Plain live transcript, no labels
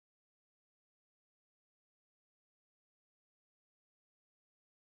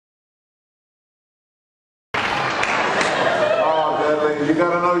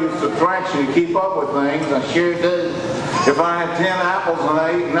traction to keep up with things. I sure do. If I had 10 apples and I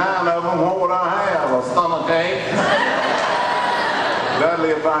ate 9 of them, what would I have? A stomach ache? Dudley,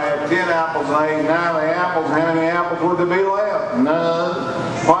 if I had 10 apples and I ate 9 of the apples, how many apples would there be left? None.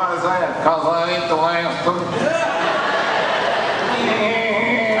 Why is that? Because I ate the last one.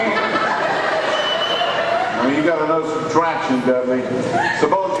 Well, you got to know subtraction, Dudley.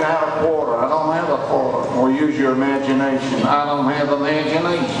 Suppose you had a quarter. I don't have a quarter. Or use your imagination. I don't have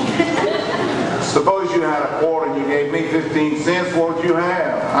imagination. Suppose you had a quarter and you gave me 15 cents. What would you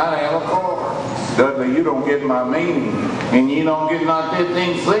have? I'd have a quarter. Dudley, you don't get my meaning. And you don't get not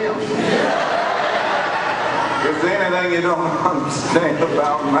 15 cents. Is there anything you don't understand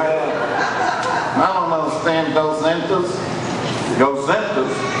about math? I don't understand docentas.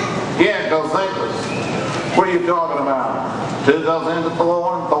 Docentas? Yeah, docentas. What are you talking about? 2 goes into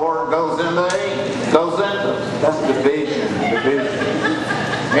 4, 4 goes into 8. Docentas. That's division. Division.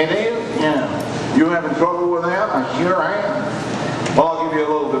 It is? Yeah. You having trouble with that? I sure am. Well, I'll give you a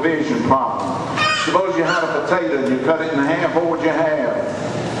little division problem. Suppose you had a potato and you cut it in half. What would you have?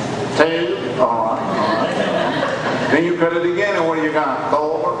 2. All right. Then you cut it again, and what do you got? 4.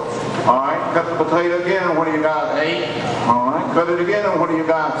 All right. Cut the potato again, and what do you got? 8. All right. Cut it again, and what do you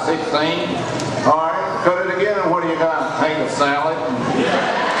got? 16. All right. Cut it again, and what do you got? Take a salad.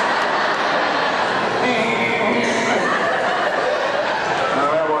 Now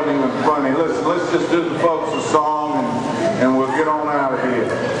that wasn't even funny. Listen, let's just do the folks a song, and we'll get on out of here.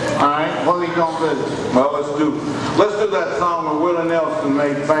 All right. What are you gonna do? Well, let's do that song that Willie Nelson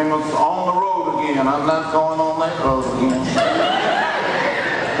made famous, "On the Road Again." I'm not going on that road again.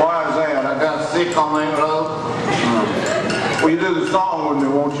 Why is that? I got sick on that road. Well, you do the song with me,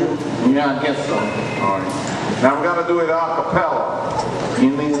 won't you? Yeah, I guess so. All right. Now we got to do it a cappella. You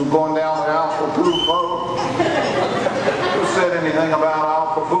mean going down to Acapulco? Who said anything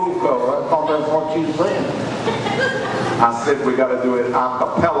about Acapulco? I thought that's what you said. I said we got to do it a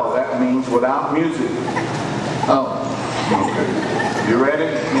cappella. That means without music. Oh. Okay. You ready?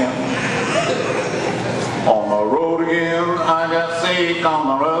 Yeah. On the road again, I got sick on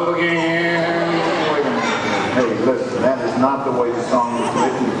the road again. Wait a minute. Hey, listen, that is not the way the song was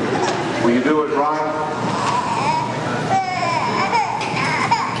written. Will you do it right?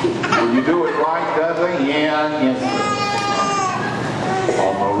 Will you do it right, Dudley? Yeah, I guess so.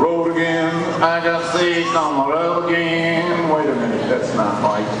 On the road again, I got sick on the road again. Wait a minute, that's not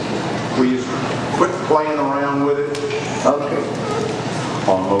right. Will you quit playing around with it? Okay.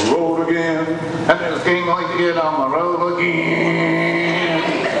 On the road again, and this king like to get on the road again.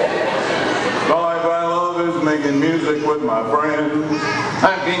 Life I love is making music with my friends.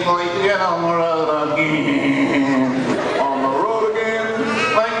 I can't wait to get on the road again. On the road again,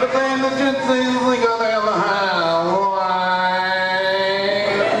 like the band that just sings, we go down the highway.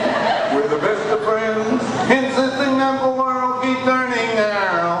 We're the best of friends, insisting that the world keep turning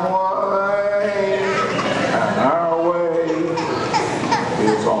our way. And our way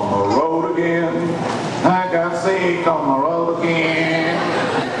is on the road again. I got sick on the road again.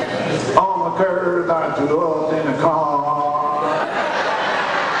 On the curve, I threw up in a car.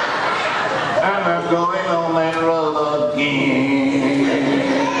 And I'm going on that road again.